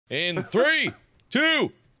In 3,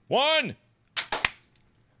 2, 1.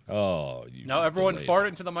 Oh, you. Now everyone fart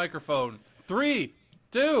into the microphone. 3,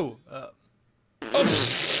 2.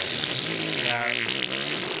 Yeah.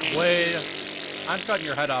 Wade, I'm cutting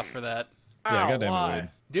your head off for that. Yeah, goddamn why? Wade.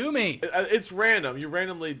 Do me. It's random. You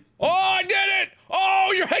randomly. Oh, I did it!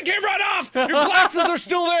 Oh, your head came right off! Your glasses are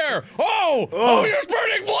still there! Oh, you're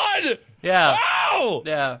spurting blood! Yeah. Wow!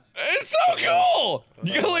 Yeah. It's so cool!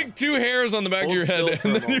 You got like 2 hairs on the back of your head, still for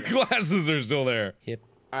and a then your moment. glasses are still there. Hip.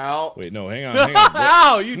 Ow. Wait, no, hang on, hang on.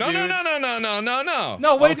 Ow, you No, dude. no, no, no, no, no, no, no.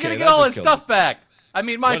 No, Wade's Okay, gonna get that all just his killed stuff back. I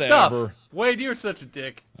mean, my stuff. Whatever. Wade, you're such a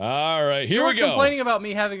dick. me. All right, here You were we go. complaining about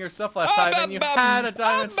me having your stuff last time, and you had a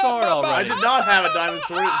diamond sword I already. did not have a diamond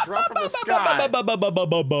sword. It dropped from the sky.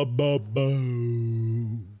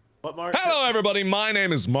 What, Mark? Hello, everybody. My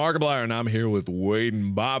name is Markiplier, and I'm here with Wade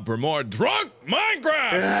and Bob for more Drunk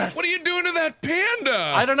Minecraft. Yes. What are you doing to that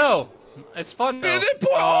panda? I don't know. It's fun though. Did it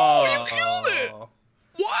oh, you killed it.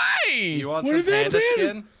 Why? You want What some is that panda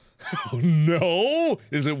panda? skin? Oh, no.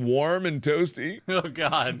 Is it warm and toasty? Oh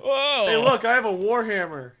God. Oh. Hey, look, I have a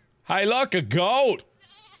warhammer. Hey, look, a goat.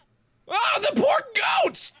 Oh, the poor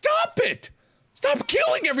goat. Stop it. Stop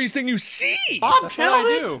killing everything you see. Bob That's what killed I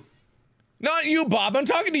it. do. Not you, Bob. I'm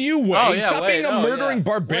talking to you, Wade. Oh, yeah, Stop Wade. being a Oh, murdering yeah.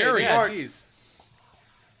 barbarian. Wade, yeah, Mark. jeez.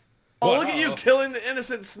 Oh, look at you killing the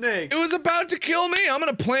innocent snake. It was about to kill me. I'm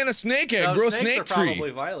gonna plant a snake egg, No, grow a snakes snake are tree.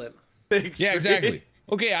 probably violent. Big Yeah, tree. exactly.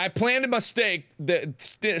 Okay, I planted my steak.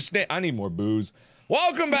 I need more booze.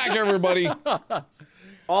 Welcome back, everybody.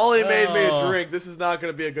 Ollie made me a drink. This is not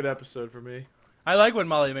going to be a good episode for me. I like when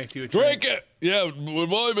Molly makes you a Drink it. Yeah, when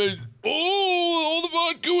my mate. Oh, all the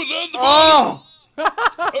vodka was at the Oh!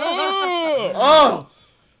 Oh. Oh!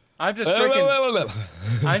 I'm just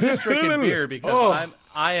drinking. I'm just drinking beer because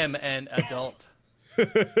I am an adult.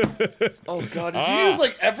 Oh, God. Did you use,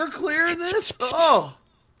 like, Everclear in this? Oh!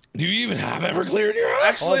 Do you even have Everclear in your house?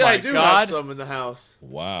 Actually, Oh my I do God. have some in the house.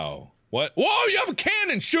 Wow. What? Whoa, you have a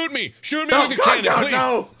cannon! Shoot me! Shoot me No, with your God, cannon, no, please!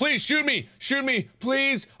 no. Please, shoot me! Shoot me,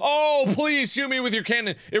 please! Oh, please shoot me with your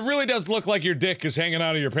cannon! It really does look like your dick is hanging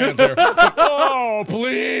out of your pants there. Oh,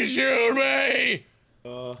 please shoot me!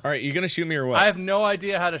 Alright, you gonna shoot me or what? I have no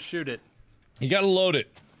idea how to shoot it. You gotta load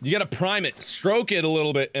it. You gotta prime it, stroke it a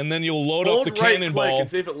little bit, and then you'll load up Hold the right cannonball. click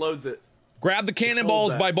and see if it loads it. Grab the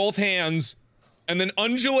cannonballs that. by both hands, and then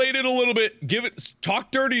undulate it a little bit. Give it,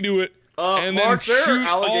 talk dirty to it, and then Mark, there shoot are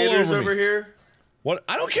all alligators over over me. here. What?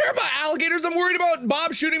 I don't care about alligators. I'm worried about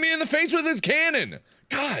Bob shooting me in the face with his cannon.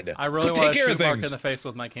 God, I really take want to care of shoot Mark things. in the face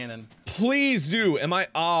with my cannon. Please do. Am I?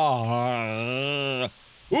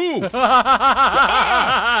 Ooh.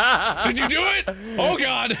 Ah! Did you do it? Oh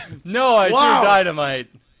God. No, I Wow. do dynamite.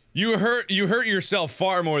 You hurt yourself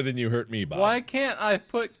far more than you hurt me, Bob. Why can't I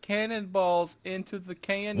put cannonballs into the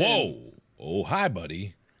cannon? Whoa. Oh, hi,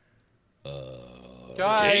 buddy.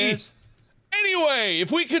 Guys. Anyway,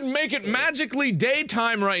 if we could make it magically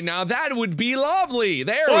daytime right now, that would be lovely.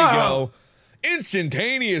 There we Wow. go.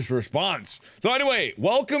 Instantaneous response. So anyway,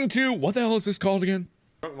 welcome to, what the hell is this called again?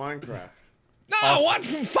 Drunk Minecraft. No, Awesome. what?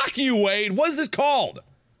 Fuck you, Wade. What is this called?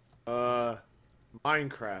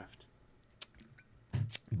 Minecraft.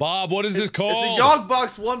 Bob, what is this called? It's a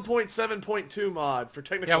Yogbox 1.7.2 mod for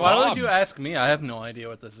technical. Yeah, why Bob. don't you ask me? I have no idea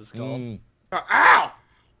what this is called. Ow!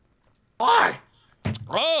 Why?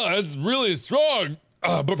 Oh, that's really strong.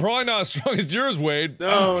 But probably not as strong as yours, Wade.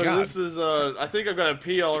 No, Oh, God. this is, I think I'm gonna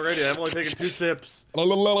pee already. I've only taken 2 sips.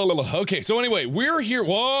 Okay, so anyway, we're here.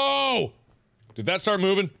 Whoa! Did that start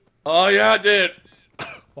moving? Oh, yeah, it did.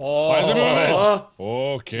 Why is it moving? Uh,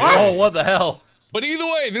 Okay. Oh, what the hell? But either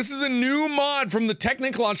way, this is a new mod from the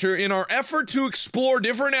Technic Launcher in our effort to explore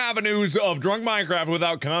different avenues of Drunk Minecraft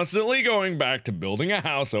without constantly going back to building a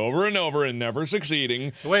house over and over and never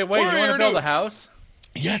succeeding. Wait, you We're want here to build a house?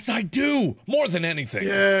 Yes, I do! More than anything.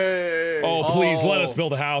 yay. Oh, please, let Oh. us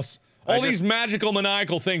build a house. All these magical,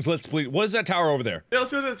 maniacal things, let's please. What is that tower over there? Yeah,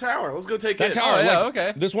 let's go to the tower. Let's go take That it. tower, Oh, yeah, like,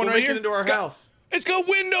 okay. This one We'll right make here? it into our It's got- house. It's got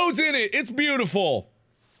windows in it. It's beautiful.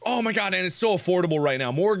 Oh my God, and it's so affordable right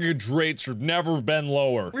now. Mortgage rates have never been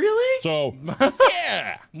lower. Really? So,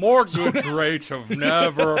 yeah. Mortgage rates have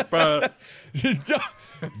never been.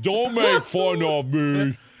 Don't make fun of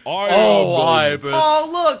me. Oh, Ibis. Oh,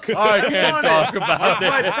 look! I can't talk about That's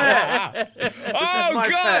my pet. Oh my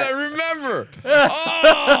God, pet. I remember.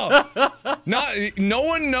 Oh, no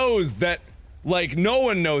one knows that. Like no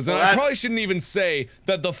one knows, and I that- probably shouldn't even say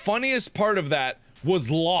that. The funniest part of that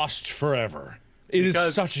was lost forever. It is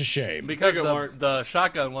Because- such a shame. Because Bigger mark. the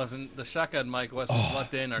shotgun mic wasn't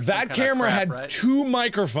plugged in or some That kind of camera crap, had right? 2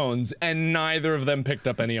 microphones, and neither of them picked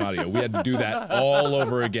up any audio. We had to do that all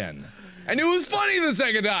over again. And it was funny the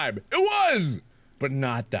second time. It was. but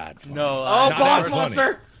not that funny. No. Oh, Not boss that funny.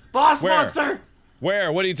 monster! Boss Where? monster!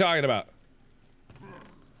 Where? What are you talking about?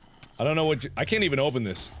 I don't know what I can't even open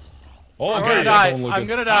this. Oh, I'm God, gonna that die. don't look I'm good.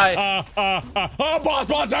 gonna die. Oh, boss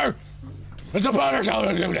monster! It's a powder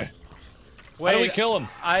killer. Wait, How do we kill him?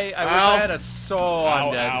 I wish I had a soul. I'm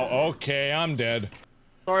Ow, dead. ow. Okay, I'm dead.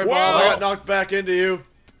 Sorry, Whoa. Bob, I got knocked back into you.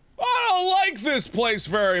 I don't like this place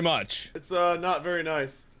very much. It's not very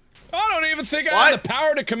nice. I don't even think I What? have the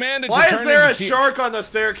power to command it Why to is turn there a into shark on the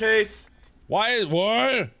staircase?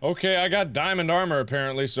 What? Okay, I got diamond armor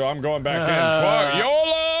apparently, so I'm going back in. Fuck,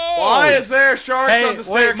 YOLO! Why is there sharks Hey, on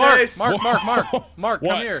the wait, Mark, staircase? Mark, come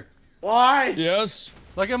What? here. Why? Yes?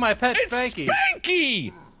 Look at my pet It's Spanky.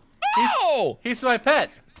 Spanky! Oh! He's my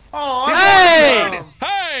pet. Oh, Hey!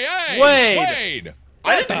 Hey! Wade!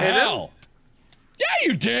 I What the didn't hit him. hell? Yeah,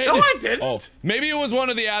 you did! No, I didn't. Oh, maybe it was one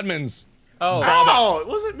of the admins. Oh, Ow, it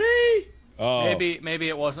wasn't me. Oh. maybe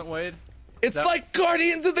it wasn't Wade. It's like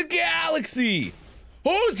Guardians of the Galaxy!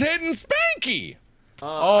 Who's hitting Spanky?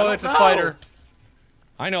 Oh, it's a spider.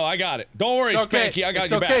 I know, I got it. Don't worry, It's okay. Spanky, I got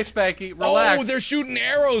it's you okay, back. Spanky. Relax. Oh, they're shooting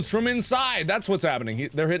arrows from inside. That's what's happening.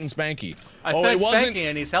 They're hitting Spanky. I oh, fed it wasn't. Spanky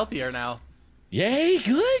and he's healthier now. Yay,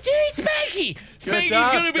 good day, Spanky. Spanky's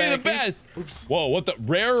job, gonna be the Spanky. best. Oops. Whoa, what the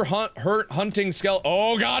rare hunting skeleton?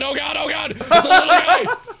 Oh god, oh god, oh god! It's a little guy.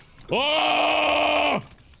 Oh!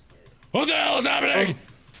 What the hell is happening?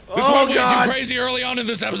 This went way God. too crazy early on in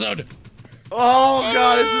this episode. Oh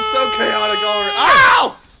god, this is so chaotic already.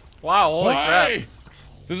 Ow! Wow, holy crap. Why?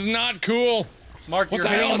 This is not cool. Mark, What you're the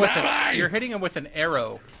hitting hell him is with happening? you're hitting him with an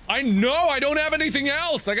arrow. I know. I don't have anything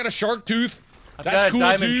else. I got a shark tooth. I've That's got a cool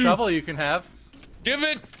diamond too. shovel you can have. Give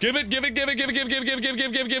it.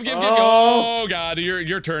 Oh. Oh god,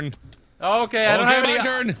 your turn. Okay, I don't Okay, have my any.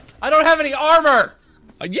 turn. I don't have any armor.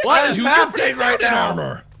 Yes, What I is do. You're happening decked right out in now?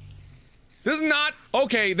 armor. This is not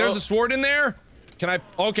okay. There's a sword in there. Can I?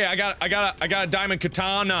 Okay, I got a diamond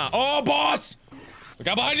katana. Oh, boss! I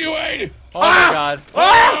got behind you, Wade. Oh my god.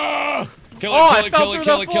 Ah! Kill Oh, I it! fell Kill it! through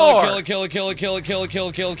Kill the it! Kill floor. it! Kill it! Kill it! Kill it! Kill it! Kill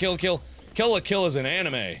it! Kill it! Kill it! Kill it! Kill it! Kill is an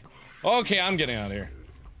anime. Okay, I'm getting out of here.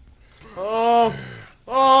 Oh.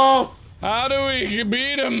 Oh. How do we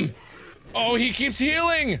beat him? Oh, he keeps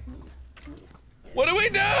healing. What do we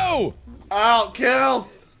do? Ow, kill.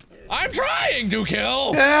 I'm trying to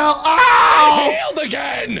kill. Kill. Ow! Healed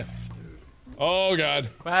again. Oh god.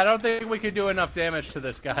 I don't think we could do enough damage to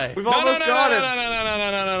this guy. We've almost got him.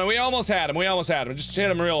 No. We almost had him. We almost had him. Just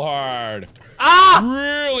hit him real hard. Ah!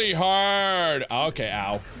 Really hard. Okay,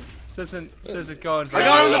 ow. This isn't going. I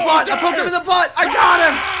got him in the butt. I poked him in the butt. I got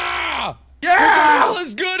him. Ah! Who Yeah. got all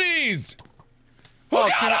his goodies? Who Oh,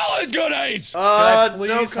 got can I- all his goodies? Can I No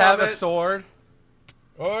please have a comment. sword?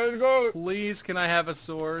 Let's go. Please, can I have a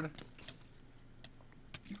sword?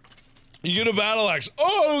 You get a battle axe.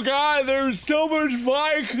 Oh god, there's so much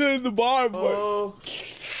vodka in the bottom. Oh.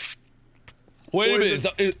 Wait a minute.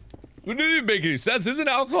 Poison. It didn't even make any sense. Isn't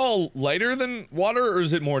alcohol lighter than water, or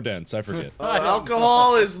is it more dense? I forget.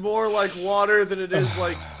 Alcohol is more like water than it is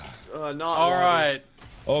like not All water. right.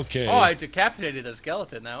 Okay. Oh, I decapitated a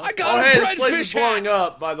skeleton now. I got Oh, a hey, this place is breadfish blowing hat.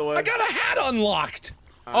 up, by the way. I got a hat unlocked.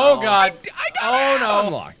 Oh god. I got a hat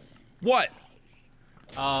unlocked. What?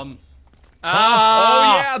 Oh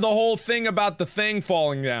Oh yeah, the whole thing about the thing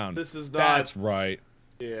falling down. This is not. That's right.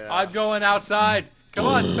 Yeah. I'm going outside. Come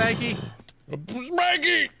on, Spanky.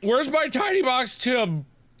 Maggie, where's my tiny box Tim?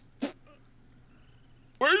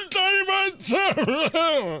 Where's tiny box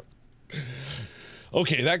Tim?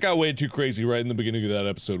 Okay, that got way too crazy right in the beginning of that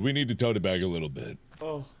episode. We need to tone it back a little bit.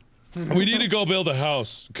 Oh. We need to go build a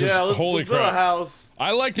house. Cause Yeah, let's holy build crap. a house.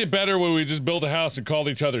 I liked it better when we just built a house and called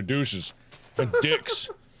each other douches and dicks.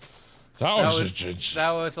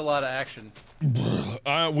 That was a lot of action.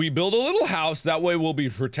 we build a little house. That way we'll be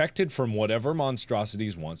protected from whatever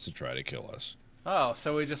monstrosities wants to try to kill us. Oh,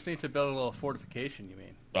 so we just need to build a little fortification, you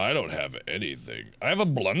mean? I don't have anything. I have a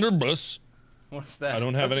blunderbuss. What's that? I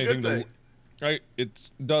don't have That's a anything good to. It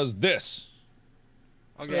does this.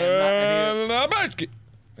 Okay, I'm not basket.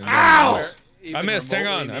 Ow! even I missed, hang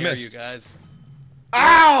remotely on, I near missed. You guys.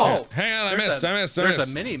 Ow! Hang on, I There's missed. There's a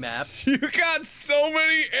mini map. You got so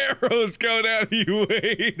many arrows going at you,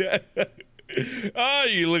 Wade. Oh,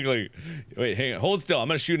 you look like. Wait, hang on. Hold still. I'm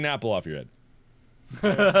gonna shoot an apple off your head.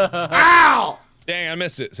 Ow! Dang, I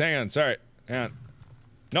missed it. Hang on. Sorry. Hang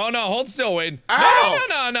on. No, hold still, Wade. Ow!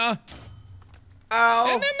 No.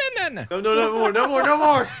 Ow! No. No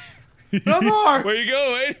more! No more! Where you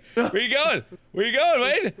going, Wade? Where you going? Where you going,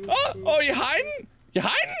 Wade? Oh, you hiding? You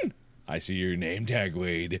hiding? I see your name tag,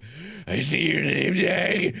 Wade. I see your name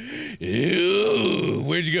tag. Ew.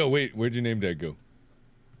 Where'd you go? Wait, where'd your name tag go?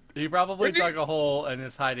 He probably dug a hole and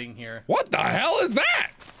is hiding here. What the hell is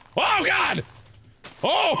that? Oh God!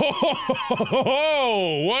 Oh,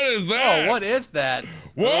 what is that? Oh, what is that?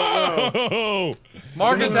 Whoa!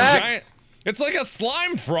 Mark, attack! It's like a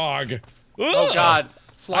slime frog. Ugh. Oh God!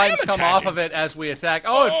 Slimes come off of it as we attack.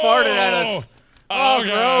 Oh, it farted at us. Oh,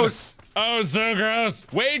 gross! Oh, so gross.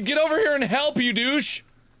 Wade, get over here and help, you douche.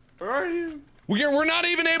 Where are you? We're not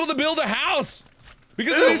even able to build a house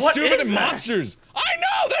because of these stupid monsters. I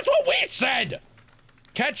know. That's what we said.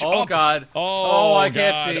 Catch up. Oh God. Oh, I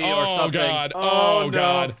can't see or something. God. Oh,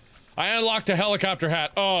 God. I unlocked a helicopter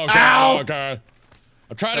hat. Oh God. Oh God.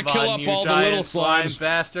 I'm trying to kill up all the little slime slimes.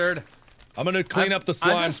 bastard. I'm gonna clean up the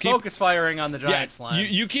slimes. I'm just focus firing on the giant slime.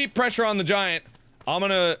 You keep pressure on the giant. I'm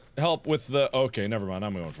gonna help with the. Okay, never mind.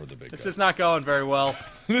 I'm going for the big guy. This is not going very well.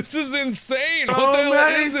 This is insane. What the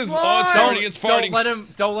hell is this? Oh, it's farting. It's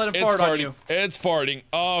farting. Don't let him fart on you. It's farting.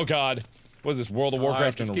 Oh God. What is this? World of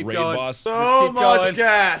Warcraft and a raid boss? So much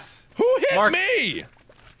gas. Who hit Mark, me?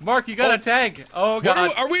 Mark, you got a tank. Oh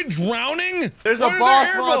God. Are we drowning? There's a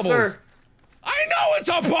boss monster. Bubbles? I know it's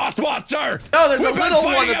a boss monster. No, there's a little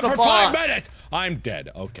one that's a boss. 5 minutes. I'm dead.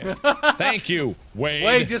 Okay. Thank you, Wade.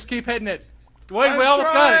 Wade, just keep hitting it. Wade, we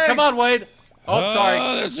almost got it. Come on, Wade. Oh, sorry.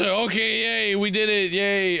 Okay, yay, we did it.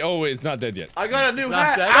 Yay. Oh, wait, it's not dead yet. I got a new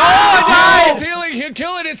hat. Oh, it's healing.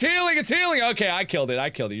 Kill it. It's healing. It's healing. Okay, I killed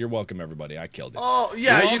it. You're welcome, everybody. I killed it. Oh,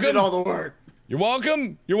 yeah, you did all the work. You're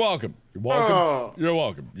welcome. You're welcome. You're welcome. Oh. You're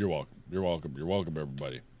welcome. You're welcome. You're welcome. You're welcome,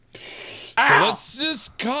 everybody. Ow. So let's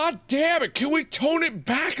just, God damn it, can we tone it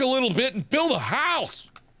back a little bit and build a house?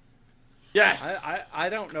 Yes. I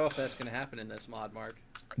don't know if that's gonna happen in this mod, Mark.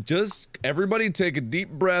 Just everybody take a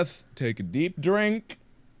deep breath, take a deep drink,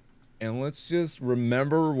 and let's just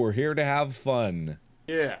remember we're here to have fun.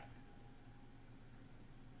 Yeah.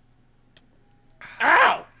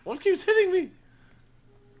 Ow! What keeps hitting me?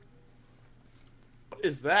 What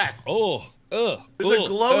is that? Oh, There's a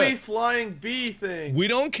glowy flying bee thing. We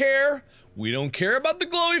don't care. We don't care about the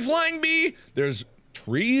glowy flying bee. There's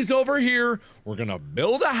trees over here. We're gonna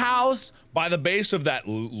build a house by the base of that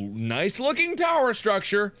nice looking tower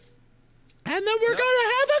structure, and then we're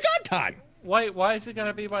gonna have a good time. Why is it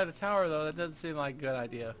gonna be by the tower though? That doesn't seem like a good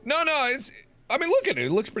idea. No, I mean, look at it.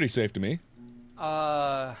 It looks pretty safe to me.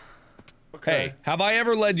 Okay. Hey, have I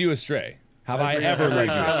ever led you astray? Have I ever led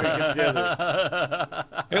you astray?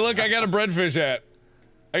 Hey, look, I got a breadfish hat.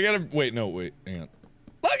 Wait, hang on.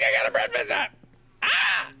 Look, I got a breadfish hat.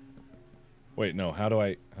 Ah! Wait, no. How do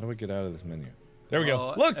I get out of this menu? There we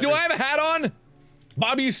go. Look, do I have a hat on?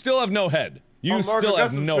 Bobby, you still have no head. You still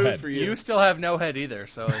have no head. You still have no head either,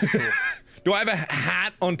 so it's cool. Do I have a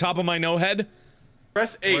hat on top of my no head?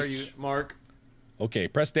 Press H, Mark. Okay,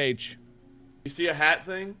 press H. You see a hat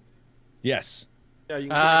thing? Yes. Yeah, you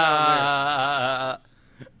can put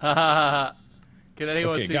it on there. Can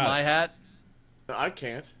anyone see my hat? No, I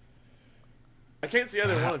can't. I can't see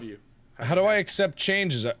either one of you. How do I accept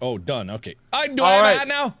changes? Oh, done. Okay. Do I have a hat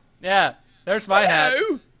now? Yeah, there's my hat.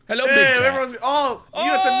 Hello, hey, big cat. everyone's, you got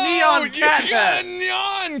the neon cat you got a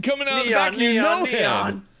neon coming out of the back of your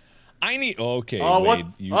neon. I need. Okay. Oh, Wade,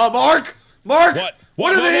 what? Mark! Mark!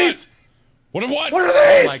 What are these? What? What are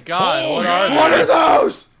these? Oh my God! Oh, what God. What are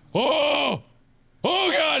those? Oh!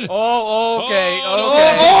 Oh God! Oh, okay.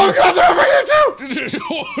 Oh God! They're over here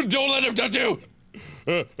too. Don't let him touch you.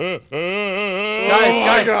 Oh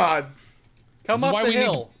my God! Come up the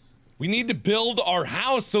hill. We need to build our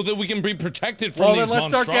house so that we can be protected from these monstrosities.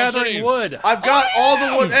 Well, then let's start gathering wood. I've got all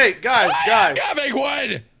the wood. Hey, guys. Gathering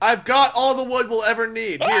wood. I've got all the wood we'll ever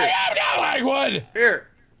need. Here. I am gathering wood. Here.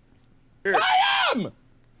 I am.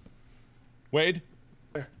 Wade.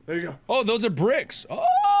 There you go. Oh, those are bricks. Oh.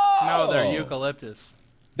 No, they're eucalyptus.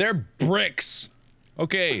 They're bricks.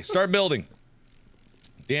 Okay, start building.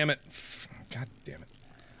 Damn it. God damn it.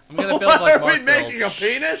 I'm gonna build like Are we making a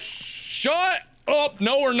penis? Shut up.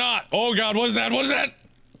 No, we're not. Oh God, what is that? What is that?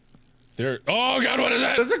 Oh God, what is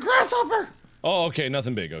that? There's a grasshopper. Oh, okay,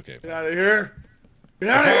 nothing big. Okay. Get out of here. Get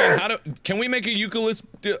out of here. Can we make a eucalyptus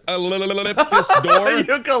door?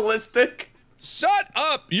 Eucalyptic. Shut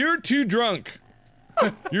up. You're too drunk.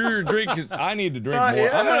 Your drink is. I need to drink more.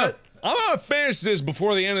 Yeah. I'm gonna finish this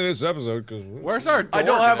before the end of this episode. Where's our door? I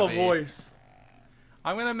don't have a be? voice.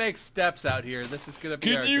 I'm gonna make steps out here. This is gonna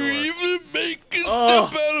be our Can you door. even make a step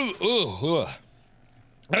out of?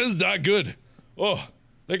 That is not good. Oh,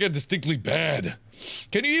 that got distinctly bad.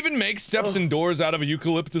 Can you even make steps and doors out of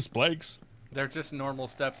eucalyptus planks? They're just normal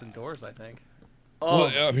steps and doors, I think. Oh,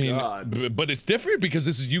 well, I mean, but it's different because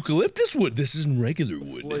this is eucalyptus wood. This isn't regular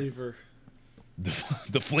wood. Flavor.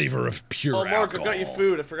 The flavor of pure Mark, alcohol. I've got you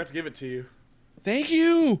food. I forgot to give it to you. Thank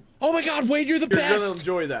you. Oh my God, Wade, you're the best. You're gonna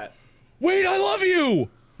enjoy that. Wade, I love you.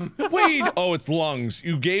 Wade. Oh, it's lungs.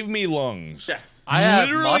 You gave me lungs. Yes. I have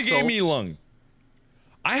literally muscle. gave me lung.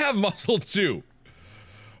 I have muscle too.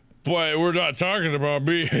 But we're not talking about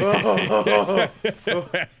me.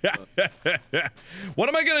 What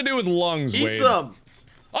am I gonna do with lungs, Eat Wade? them.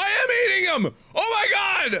 I am eating them! Oh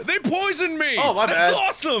my God! They poisoned me! Oh, my That's bad.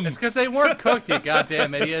 awesome! It's because they weren't cooked, you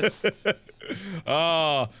goddamn idiots.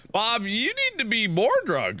 Bob, you need to be more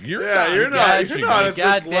drunk. You're You're not at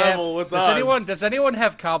this level with us. Does anyone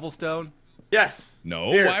have cobblestone? Yes.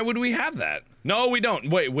 No, Here. why would we have that? No, we don't.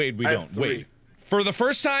 Wait, we I have don't. 3. Wait. For the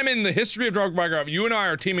first time in the history of Drunk Minecraft, you and I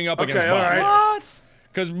are teaming up against Bob. alright. What?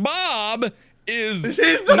 Because Bob is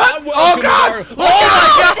He's not not- welcome Oh, to God! our-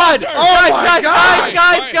 Oh my God! Oh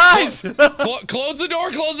my Guys! Close the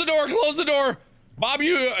door, close the door, close the door. Bob,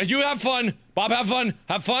 you have fun. Bob, have fun.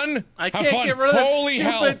 Have fun. I have can't fun. get rid of this Holy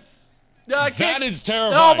hell. stupid... No, I That can't... is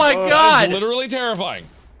terrifying. Oh my That God! is literally terrifying.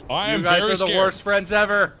 I am You guys very are the scared. worst friends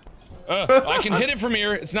ever. I can hit it from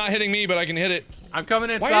here. It's not hitting me, but I can hit it. I'm coming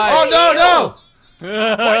inside. Oh, no!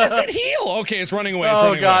 Why does it heal? Okay, it's running away. It's Oh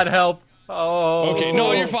running God, away. help. Oh. Okay,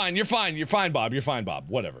 no, you're fine. You're fine. You're fine, Bob. You're fine, Bob.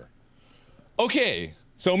 Whatever. Okay,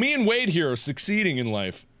 so me and Wade here are succeeding in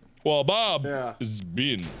life, while Bob is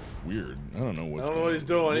being weird. I don't know what's I don't know what he's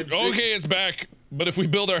doing. Okay, it's back. But if we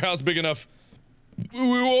build our house big enough, we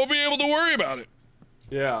won't be able to worry about it.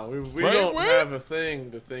 Yeah, we Right, don't Wade? have a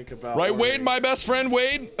thing to think about. Right, worrying. Wade, my best friend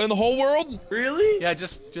Wade in the whole world? Really? Yeah,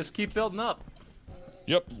 just keep building up.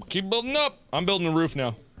 Yep, keep building up. I'm building a roof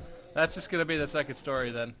now. That's just gonna be the second story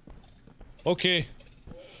then. Okay.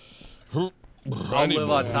 I'll live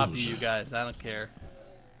on top of you guys. I don't care.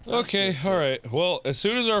 Okay, alright. Well, as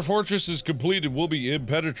soon as our fortress is completed, we'll be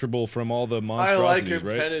impenetrable from all the I like monstrosities,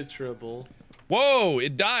 right? impenetrable. Whoa,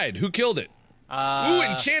 it died. Who killed it? Ooh, Uh,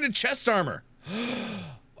 enchanted chest armor.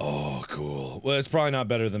 Oh, cool. Well, it's probably not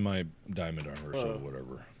better than my diamond armor, so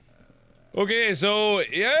whatever. Okay, so,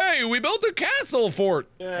 yay, we built a castle fort.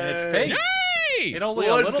 and it's pink. Yay! It only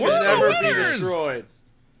a Wood little can bit. never be winners! destroyed.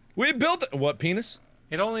 We built what, penis?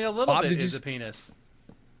 It only a little Bob, bit did is you- a penis.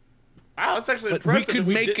 Wow, that's actually But we impressive could that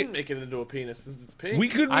we make didn't it- make it into a penis since it's pink. We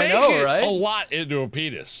could I make know, it right? a lot into a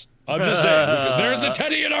penis. I'm just saying. There's a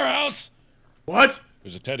teddy in our house. What?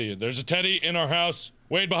 There's a teddy. There's a teddy in our house.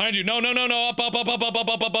 Wade, behind you. No. Up.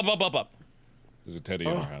 There's a teddy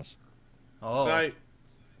in our house. Oh. Right.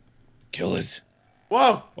 Kill it.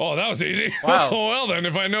 Whoa. Oh, that was easy. Wow. Well then,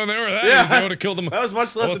 if I'd known they were that Yeah. easy, I would have killed them. That was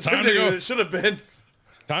much less Well, it's time to intimidating go. than it should have been.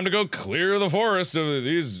 Time to go clear the forest of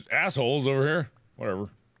these assholes over here. Whatever.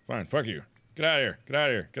 Fine. Fuck you. Get out of here. Get out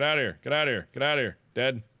of here. Get out of here. Get out of here. Get out of here.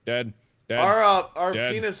 Dead. Dead. Dead. Our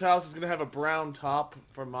Dead. penis house is gonna have a brown top,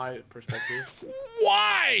 from my perspective.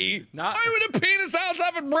 Why? Not- Why would a penis house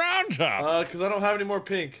have a brown top? Because I don't have any more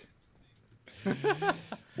pink.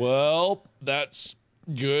 Well, that's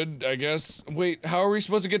good, I guess. Wait, how are we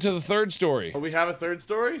supposed to get to the third story? Oh, we have a third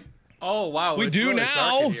story? Oh wow. We it's do really now.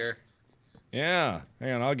 dark in here. Yeah.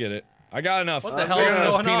 Hang on, I'll get it. I got enough. What the I hell got is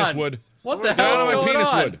enough going penis on? wood. What the I I got hell enough is going penis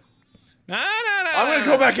on? wood. Nah. I'm gonna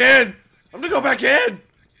go back in! I'm gonna go back in!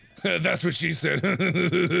 That's what she said.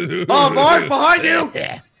 Oh, Mark, behind you!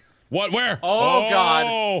 What? Where? Oh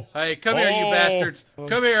God. Hey, come here, you Oh. bastards.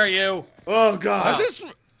 Come here, you. Oh, God.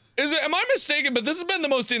 Is it? Am I mistaken? But this has been the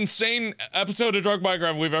most insane episode of Drunk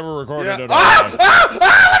Minecraft we've ever recorded. Yeah. At our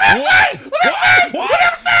life.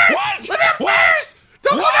 What? What?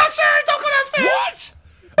 Don't go downstairs! Don't go downstairs! What?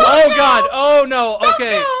 Oh God. Oh no.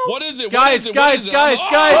 Okay. What is it? What Guys, is it? guys, What is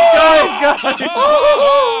it? guys,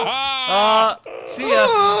 Oh! guys. See ya.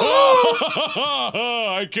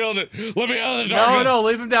 I killed it. Let me out of the dark. No,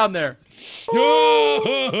 leave him down there.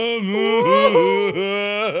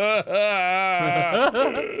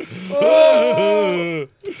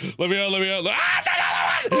 Let me out. Ah,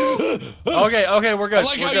 another one! Okay, we're good. I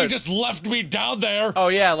like we're how good. you just left me down there. Oh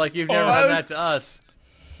yeah, like you've never Oh, done that to us.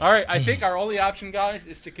 All right, I think our only option, guys,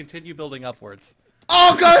 is to continue building upwards.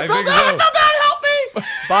 Oh, God, I felt think that! so. I felt that! Help me!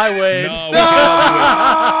 Bye, Wade. No, we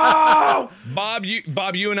Oh! can't.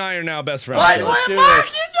 Bob, you and I are now best friends. Why, so let's do Mark,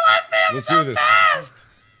 this. you left me! I'm Let's so do this. fast!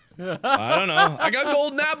 I don't know. I got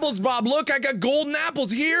golden apples, Bob. Look, I got golden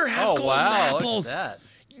apples here. Have Oh golden wow, apples. look at that.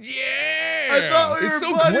 Yeah. I thought we it's were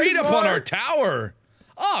so buddies, great up on Mark. our tower.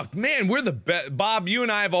 Oh man, we're the best. Bob, you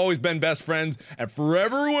and I have always been best friends, and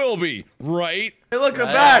forever will be. Right? Hey, look, I'm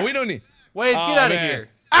Right. back! We don't need. Wade, Oh, get out of man. here.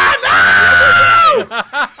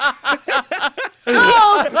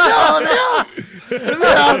 No! No, no!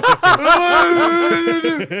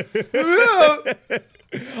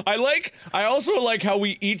 I also like how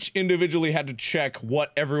we each individually had to check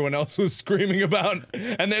what everyone else was screaming about,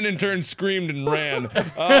 and then in turn screamed and ran.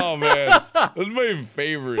 Oh man, that's my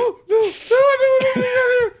favorite.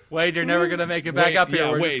 Wade, you're never gonna make it back up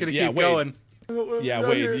here. We're just gonna keep going. Yeah,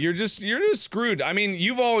 Wade, you're just screwed. I mean,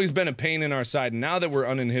 you've always been a pain in our side, and now that we're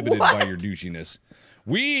uninhibited by your douchiness,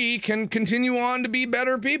 we can continue on to be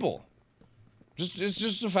better people. It's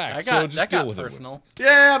just a fact. So just deal with personal. it.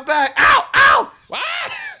 Yeah, I'm back. Ow! Ow!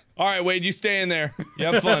 Ah! All right, Wade, you stay in there. You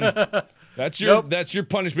have fun. That's your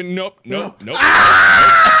punishment. Nope.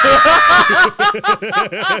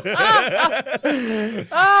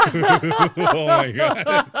 Oh my god.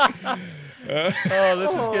 Oh,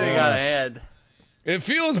 this is getting out of hand. It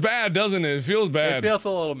feels bad, doesn't it? It feels bad. It feels a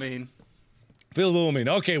little mean. Feels a little mean.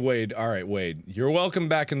 Okay, Wade. All right, Wade. You're welcome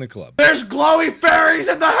back in the club. There's glowy fairies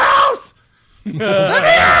in the house!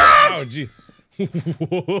 Oh, gee.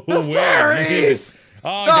 The fairies!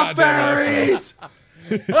 Oh, the fairies!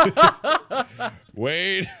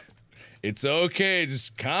 Wade, it's okay.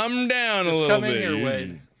 Just calm down a little bit. Come in here,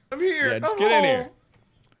 Wade. I'm here. Yeah, just get in here.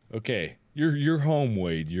 Okay, you're home,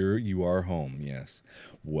 Wade. You are home. Yes,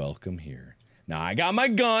 welcome here. Now I got my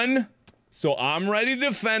gun, so I'm ready to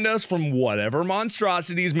defend us from whatever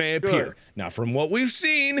monstrosities may appear. Good. Now, from what we've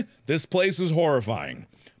seen, this place is horrifying.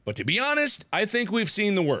 But to be honest, I think we've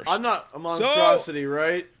seen the worst. I'm not a monstrosity,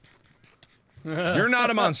 right? You're not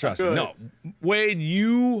a monstrosity. Good. No. Wade,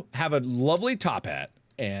 you have a lovely top hat,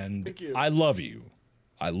 and Thank you. I love you.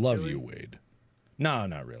 I love you, Wade. No,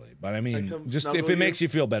 not really. But I mean, just if it makes you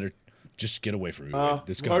feel better, just get away from me, Wade.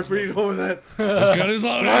 This gun Mark, is where you loaded. going with that? This gun is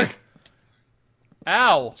loaded. Mark.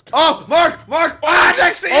 Ow! Oh, Mark! Ah,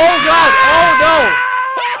 next to you! Oh god!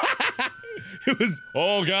 Oh It was,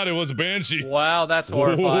 oh god, it was a banshee. no! Wow, that's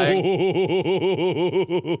horrifying.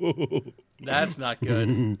 That's not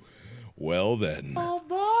good. Well then. Oh,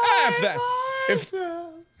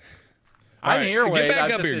 I'm here, get Wade. back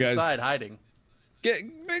I'm up just here, guys. inside hiding. Guys,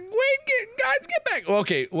 get back.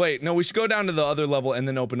 Okay, wait, no, we should go down to the other level and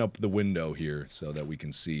then open up the window here so that we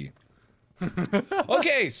can see.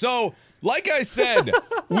 Okay, so, like I said,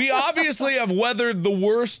 we obviously have weathered the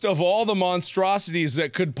worst of all the monstrosities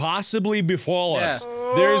that could possibly befall us.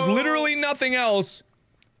 There's literally nothing else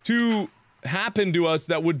to happen to us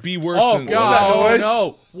that would be worse than Oh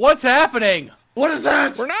no! What's happening? What is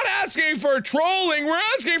that? We're not asking for trolling, we're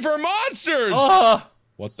asking for monsters!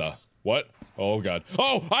 What the? What? Oh god.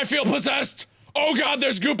 Oh, I feel possessed! Oh god,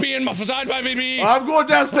 there's Goopy inside my VB! I'm going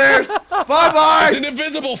downstairs! Bye-bye! It's an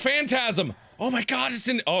invisible phantasm! Oh my god, it's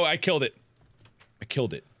in- Oh, I killed it. I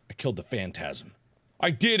killed it. I killed the phantasm. I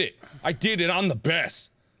did it! I did it, I'm the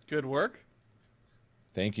best! Good work.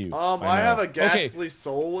 Thank you. I have a ghastly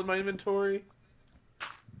soul in my inventory.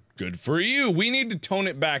 Good for you. We need to tone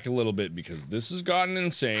it back a little bit because this has gotten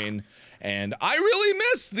insane, and I really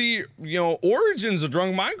miss the, origins of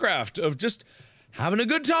Drunk Minecraft, of just having a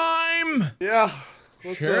good time. Yeah.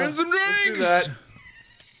 Sharing some drinks. Let's do that.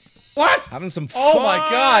 What? Having some fun. Oh my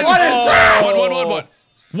god! What is that? What?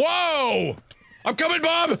 Whoa! I'm coming,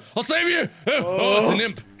 Bob! I'll save you! Oh, it's an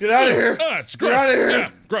imp. Get out of here. It's gross. Get out of here.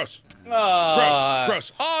 Yeah, gross.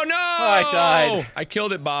 Gross. Oh no! I died. I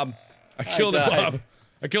killed it, Bob. I killed it, died. Bob.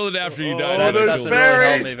 I killed it after you died. Oh, there's doesn't really help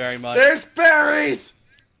fairies. me very much. There's fairies.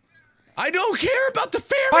 I don't care about the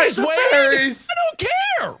Fight fairies, the Wade! fairies. I don't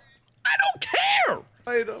care! I don't care!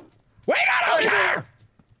 Fight them. Wade, I don't care!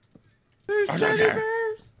 There's I don't teddy care.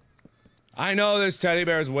 bears. I know there's teddy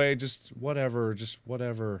bears, Wade. Just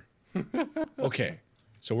whatever. Okay.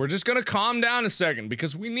 So we're just gonna calm down a second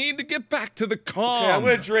because we need to get back to the calm. Okay, I'm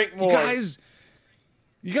gonna drink more.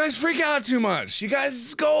 You guys freak out too much. You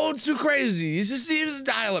guys go too crazy. You just need to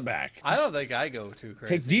dial it back. I don't think I go too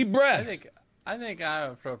crazy. Take deep breath. I think I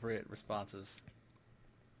have appropriate responses.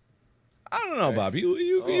 I don't know, Bob.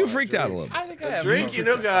 You freaked out a little bit. I think I have Drink,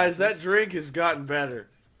 appropriate guys, that responses. drink has gotten better.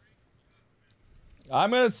 I'm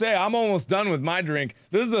gonna say I'm almost done with my drink.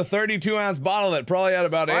 This is a 32-ounce bottle that probably had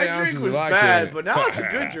about 8 My ounces drink was of vodka bad, in it. but now it's a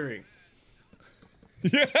good drink.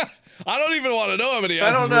 Yeah, I don't even want to know how many I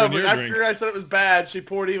ounces don't know, were in but your after drink. I said it was bad, she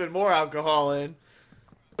poured even more alcohol in.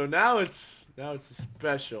 So now it's a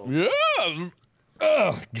special. Yeah.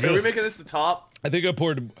 Are we making this the top? I think I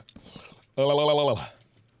poured.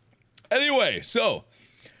 Anyway, so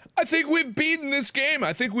I think we've beaten this game.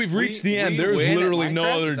 I think we've reached the end. There's win at literally no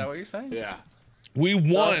Minecraft? other. Is that what you're saying? Yeah. We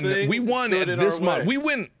won. Nothing We won stood at in this our month. way.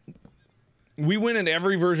 We win at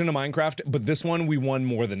every version of Minecraft, but this one we won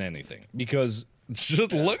more than anything because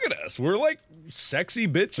Just look at us. We're like sexy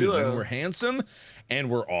bitches, and we're handsome, and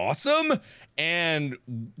we're awesome, and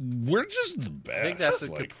we're just the best. I think that's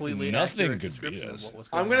a like, completely nothing accurate could description beat of us. what was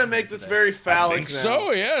going I'm gonna on make today. this very phallic I think now.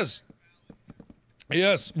 so. Yes.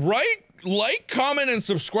 Yes. Right. Like, comment, and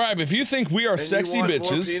subscribe if you think we are And sexy you want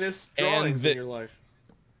bitches. more penis drawings and that in your life.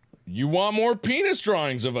 you want more penis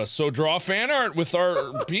drawings of us. So draw fan art with our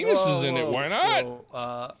penises in it. Why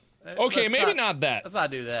not? Okay, let's maybe not that. Let's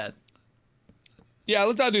not do that. Yeah,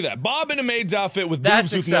 let's not do that. Bob in a maid's outfit with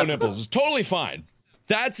That's boobs with no acceptable. nipples is totally fine.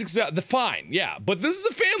 That's fine, yeah. But this is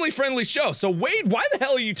a family-friendly show. So Wade, why the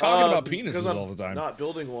hell are you talking about Because penises I'm all the time? not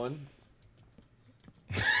building one.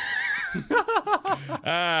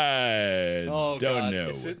 I Oh, don't God. know.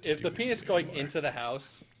 Is the penis going into the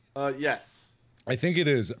house? Yes. I think it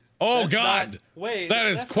is. Oh That's God, not- wait, that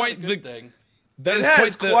is that's quite not a good thing. that It is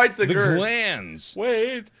has quite the girth. glands.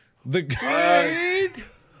 Wait. The Can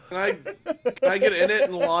I get in it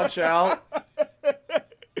and launch out?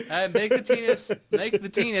 Make the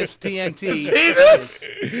penis TNT. Jesus!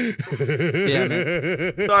 Damn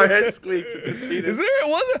it. Sorry, I squeaked. The is penis. there?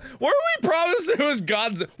 Were we promised there was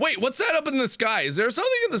God's? Wait, what's that up in the sky? Is there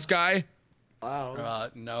something in the sky? Wow.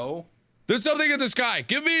 No. There's something in the sky.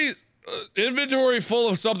 Give me inventory full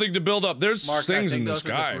of something to build up. There's Mark, things I think in the those are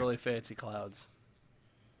sky. just really fancy clouds.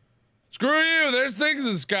 Screw you. There's things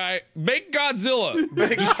in the sky. Make Godzilla.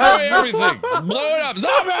 Destroy everything. Blow it up.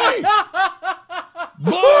 Zombie!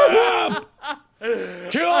 Blow it up!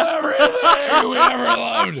 Kill everything we ever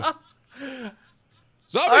loved.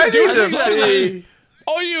 Zombie, I do need to something. pee.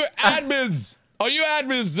 All you admins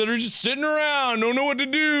that are just sitting around, don't know what to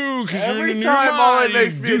do because you're in a Every new time all mind, it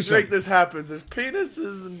makes you me do is drink something. this happens. There's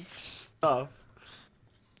penises and stuff.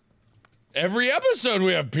 Every episode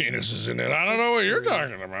we have penises in it. I don't know what you're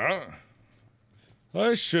talking about.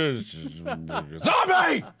 I should.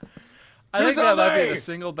 Zombie! I think that might be zombie! the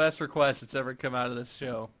single best request that's ever come out of this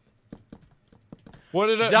show. What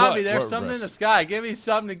did I? Zombie, what- there's what something in rest? the sky. Give me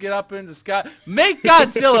something to get up in the sky. Make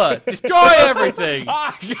Godzilla! Destroy everything!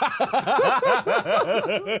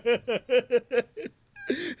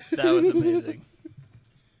 That was amazing.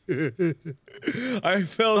 I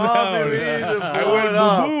fell Zombie, we down. need to I blow went it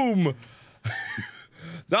up. boom.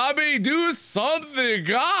 Zombie, do something!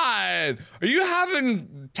 God, are you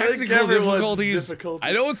having technical everyone's difficulties? difficulties.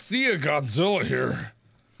 I don't see a Godzilla here.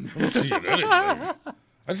 I don't see anything.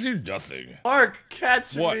 I see nothing. Mark,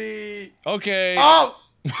 catch What? me. Okay. Oh!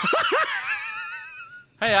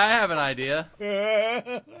 Hey, I have an idea.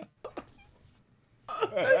 I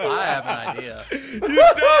have an idea. You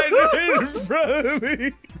died right in front of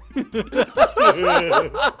me.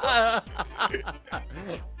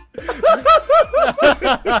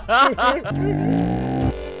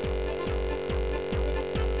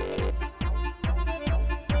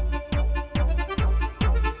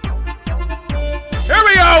 Here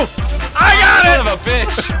we go! I got it! Son of a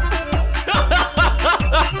bitch!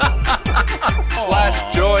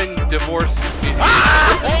 / join divorce.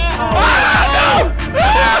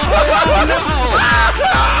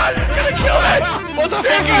 What the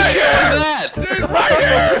fucking shit was that? Right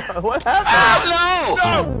here! Oh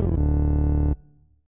no!